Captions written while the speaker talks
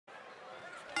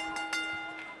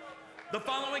The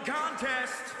following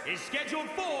contest is scheduled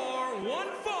for one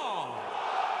fall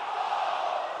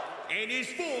and is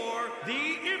for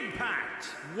the Impact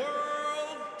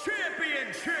World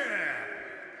Championship.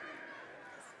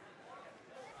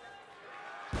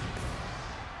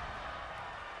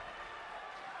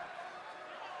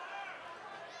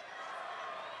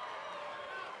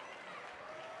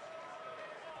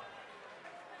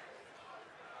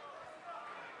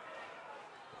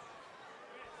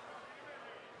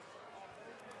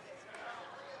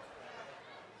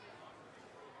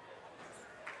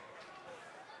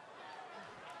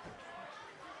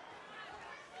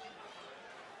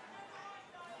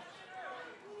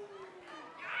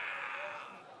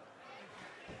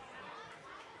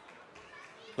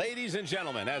 Ladies and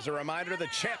gentlemen, as a reminder, the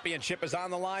championship is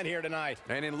on the line here tonight.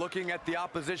 And in looking at the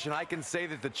opposition, I can say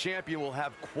that the champion will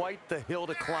have quite the hill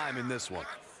to climb in this one.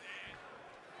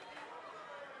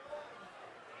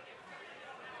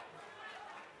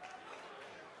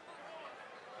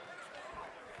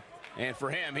 And for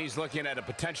him, he's looking at a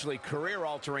potentially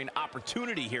career-altering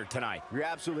opportunity here tonight. You're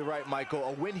absolutely right, Michael.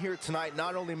 A win here tonight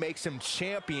not only makes him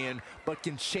champion, but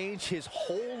can change his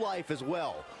whole life as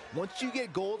well. Once you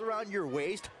get gold around your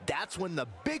waist, that's when the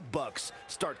big bucks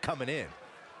start coming in.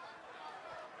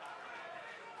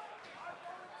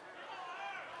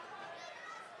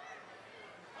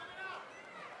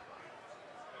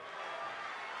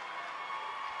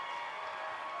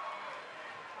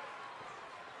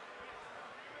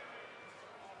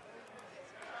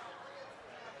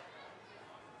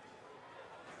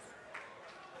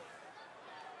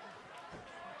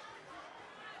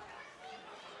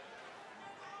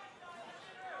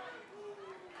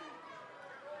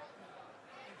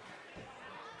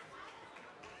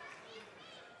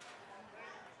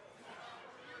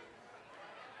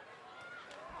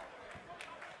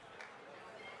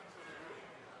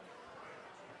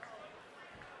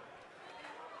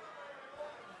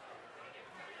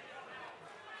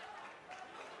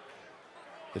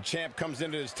 The champ comes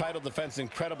into his title defense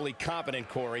incredibly confident,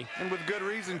 Corey. And with good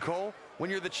reason, Cole. When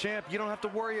you're the champ, you don't have to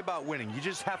worry about winning. You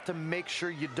just have to make sure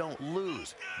you don't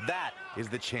lose. That is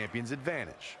the champion's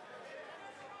advantage.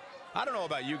 I don't know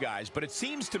about you guys, but it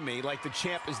seems to me like the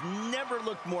champ has never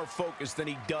looked more focused than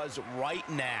he does right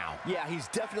now. Yeah, he's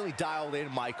definitely dialed in,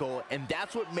 Michael, and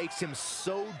that's what makes him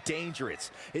so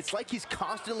dangerous. It's like he's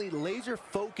constantly laser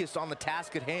focused on the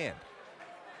task at hand.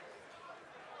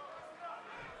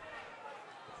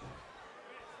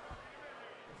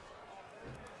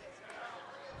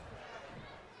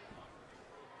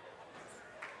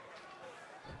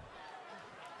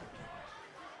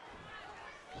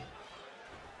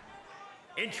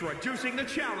 Introducing the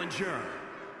challenger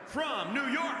from New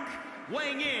York,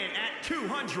 weighing in at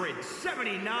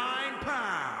 279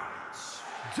 pounds,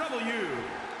 W.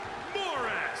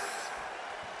 Morris.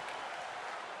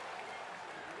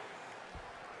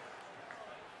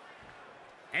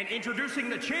 And introducing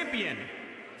the champion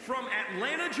from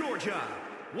Atlanta, Georgia,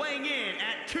 weighing in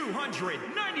at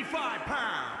 295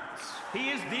 pounds,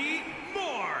 he is the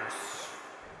Morse.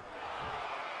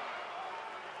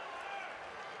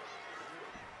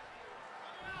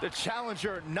 The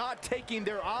challenger not taking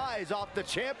their eyes off the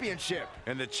championship.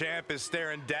 And the champ is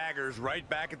staring daggers right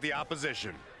back at the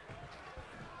opposition.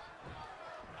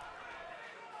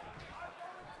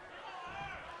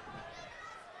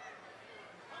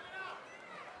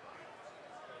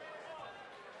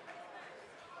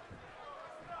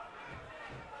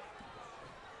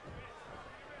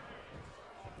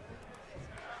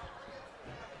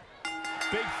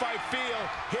 Big fight feel.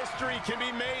 History can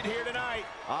be made here tonight.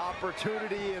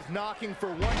 Opportunity is knocking for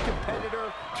one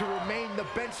competitor to remain the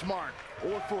benchmark,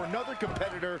 or for another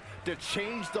competitor to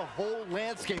change the whole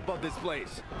landscape of this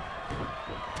place.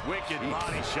 Wicked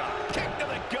body shot. Kick to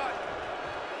the gut.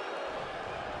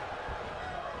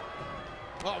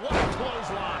 Oh, what a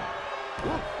clothesline.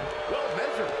 Ooh, well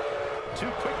measured.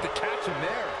 Too quick to catch him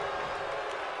there.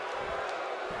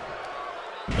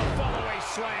 The follow-away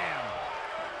slam.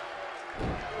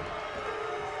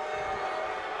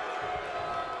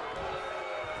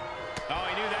 Oh,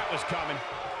 he knew that was coming.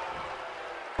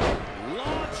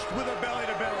 Launched with a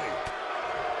belly-to-belly.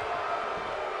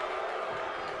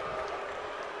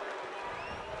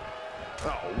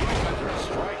 Oh, well-measured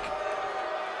strike.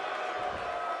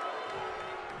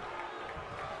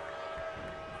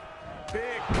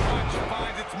 Big punch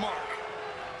finds its mark.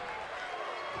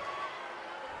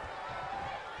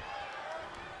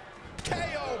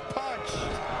 KO punch.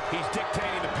 He's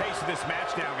dictating the pace of this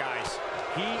match now, guys.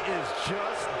 He is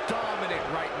just dominant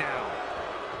right now.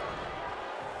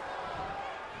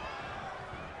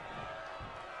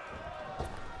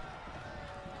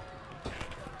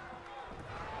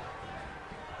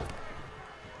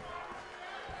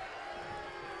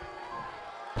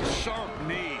 sharp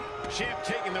knee. Champ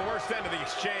taking the worst end of the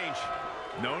exchange.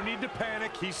 No need to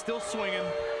panic. He's still swinging.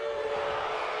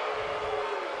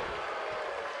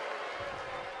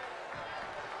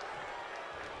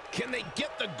 Can they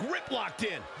get the grip locked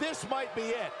in? This might be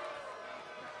it.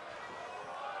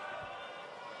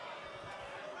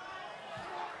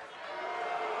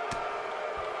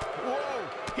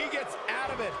 Whoa, he gets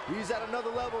out of it. He's at another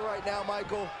level right now,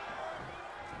 Michael.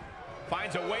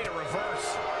 Finds a way to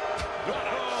reverse. What a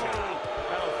shot.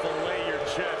 That'll fillet your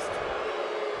chest.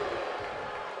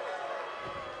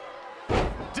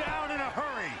 Down in a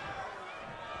hurry.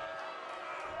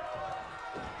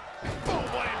 Boom,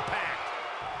 what impact.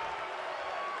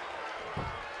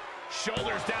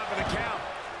 Shoulders down for the count.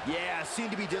 Yeah,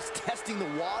 seemed to be just testing the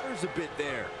waters a bit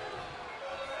there.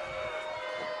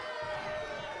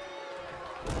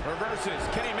 Reverses.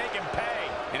 Can he make him pay?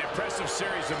 An impressive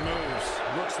series of moves.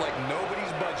 Looks like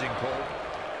nobody's budging, Cole.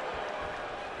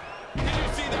 Did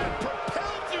you see that?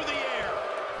 Propelled through the air.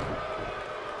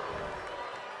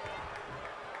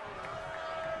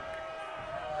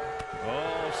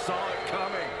 Oh, saw it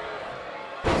coming.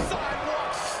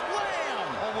 Sidewalk slam.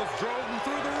 Almost drove him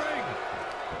through the ring.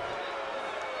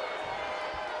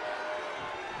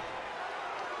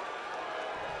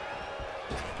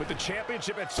 With the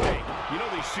championship at stake, you know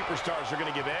these superstars are going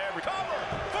to give every cover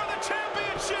for the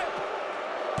championship.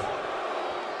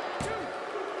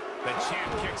 The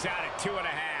champ kicks out at 2.5.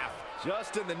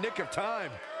 Just in the nick of time.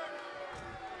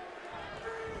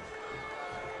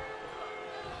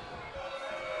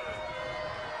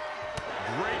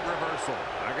 Great reversal.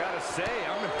 I gotta say,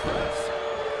 I'm impressed.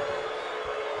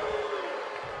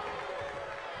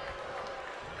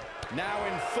 Now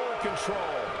in full control.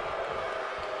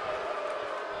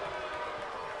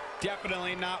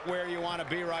 Definitely not where you want to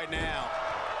be right now.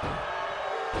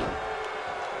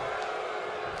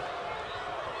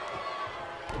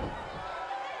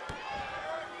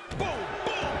 Boom,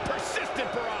 boom,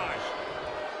 persistent barrage.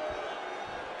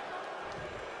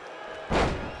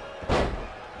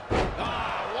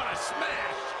 Ah, what a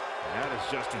smash. That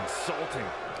is just insulting.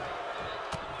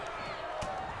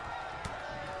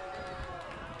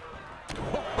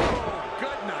 Oh,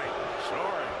 good night.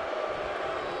 Sorry.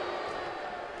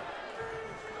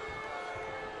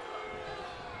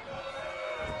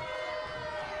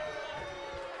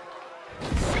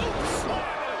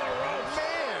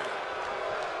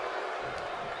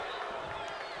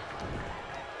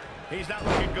 He's not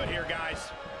looking good here, guys.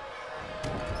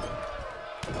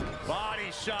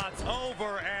 Body shots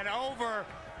over and over.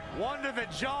 One to the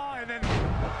jaw and then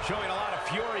Showing a lot of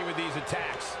fury with these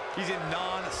attacks. he's in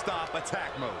non-stop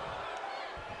attack mode.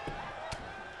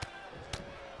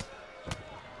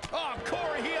 Oh,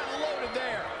 Corey, he unloaded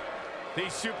there.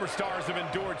 These superstars have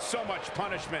endured so much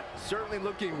punishment. Certainly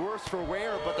looking worse for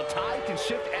wear, but the tide can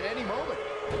shift at any moment.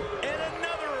 And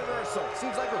another reversal.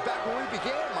 Seems like we're back where we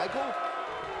began, Michael.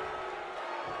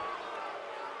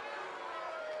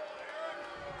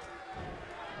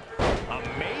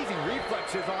 Amazing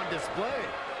reflexes on display.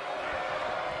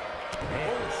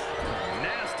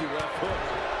 Nasty left hook.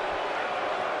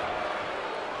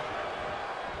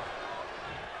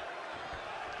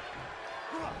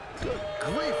 Good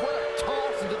grief, what a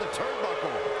toss into the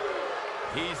turnbuckle.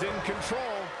 He's in control.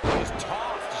 Just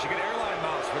tossed. You should get airline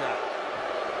miles for that.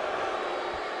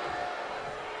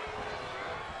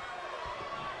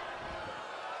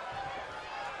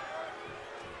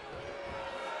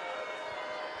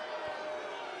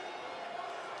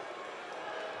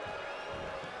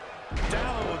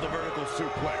 Down with the vertical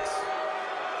suplex.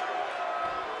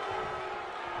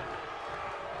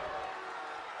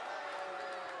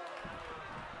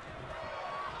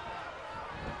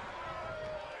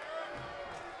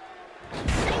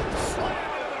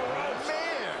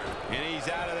 And he's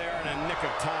out of there in a nick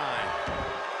of time.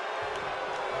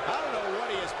 I don't know what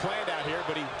he has planned out here,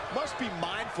 but he must be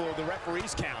mindful of the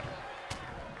referee's count.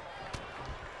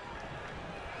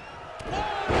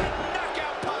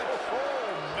 Knockout punch.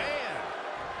 Oh, man.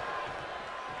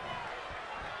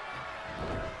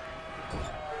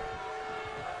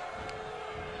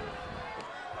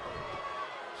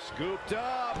 Scooped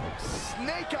up.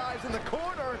 Snake eyes in the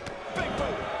corner. Big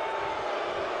boot.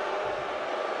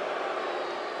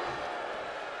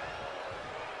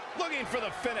 Looking for the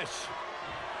finish.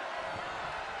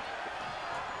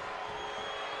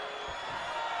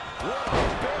 What a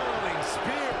barreling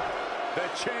spear. The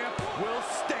champ will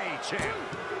stay champ.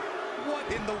 What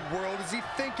in the world is he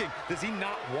thinking? Does he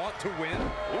not want to win?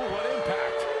 Ooh, what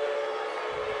impact.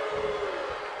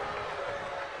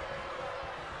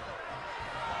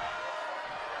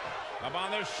 Up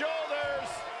on their shoulders.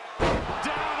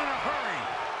 Down in a hurry.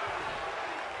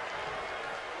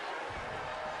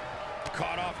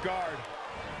 caught off guard.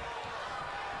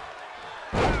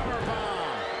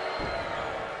 Powerbomb.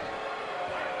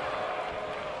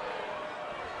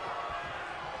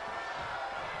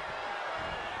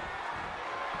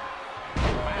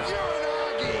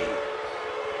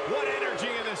 What energy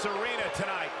in this arena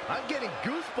tonight. I'm getting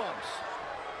goosebumps.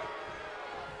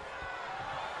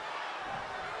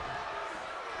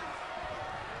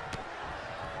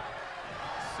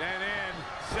 Sent in,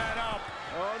 set up.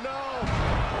 Oh, no.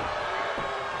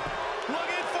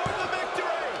 Looking for the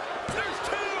victory. There's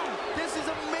two. This is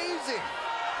amazing.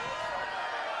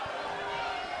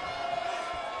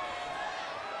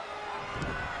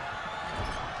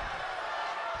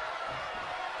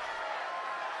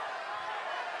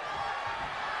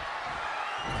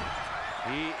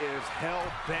 He is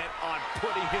hell-bent on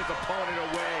putting his opponent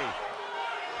away.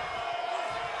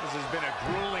 This has been a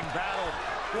grueling battle.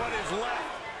 What is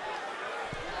left?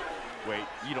 Wait,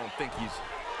 you don't think he's...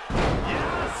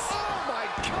 Yes! Oh, my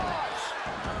gosh.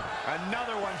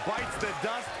 Another one bites the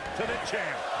dust to the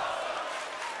champ.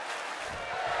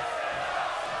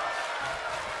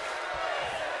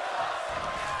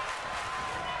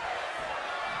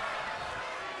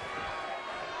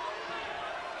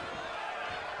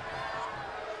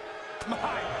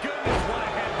 My goodness, what a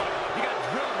headbutt. He got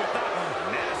drilled with that one.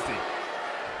 Nasty.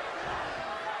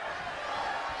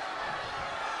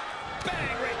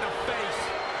 Bang right in the face.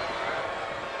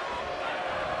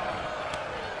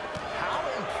 How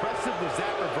impressive was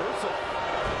that reversal?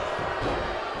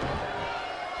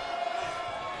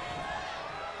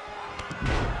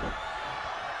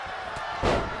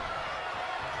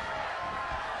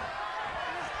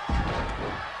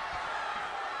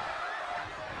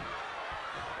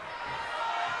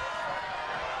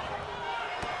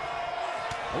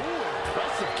 Ooh,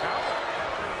 impressive counter.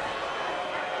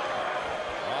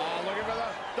 Oh, looking for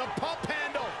the pump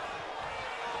handle.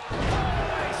 Oh,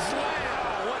 slam.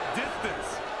 Oh, what distance.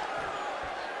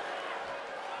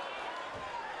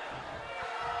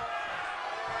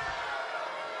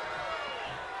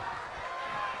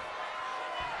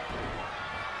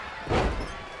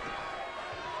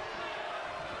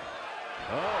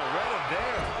 Oh, right up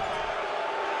there.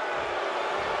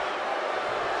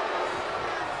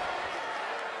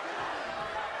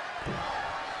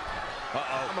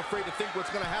 I'm afraid to think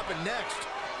what's going to happen next.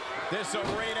 This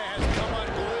arena has come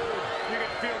unglued. You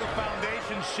can feel the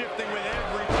foundation shifting with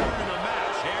every turn in the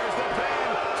match. Here's the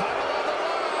pin. Title on the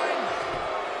line.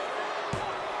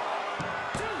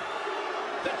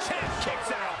 The champ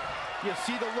kicks out. You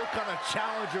see the look on a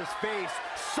challenger's face.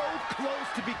 So close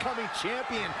to becoming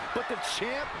champion, but the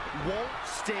champ won't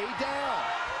stay down.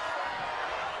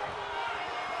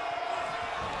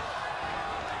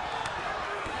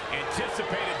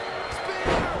 Anticipated.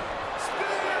 Spear!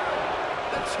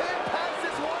 The champ has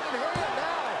this one in hand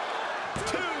now.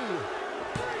 Two.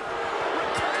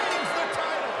 Retains the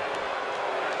title.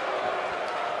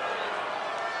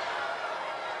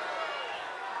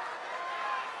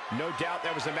 No doubt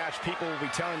that was a match people will be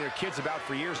telling their kids about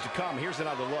for years to come. Here's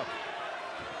another look.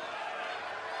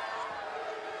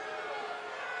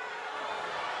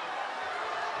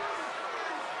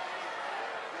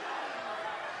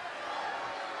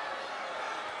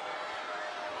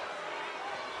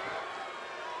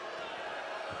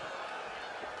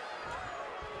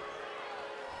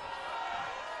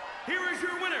 Here is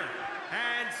your winner,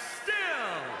 and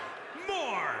still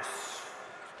Morse.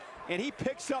 And he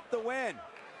picks up the win.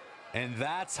 And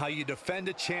that's how you defend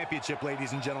a championship,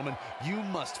 ladies and gentlemen. You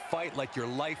must fight like your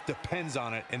life depends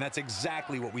on it, and that's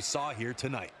exactly what we saw here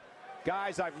tonight.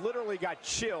 Guys, I've literally got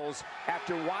chills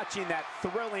after watching that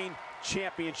thrilling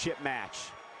championship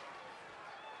match.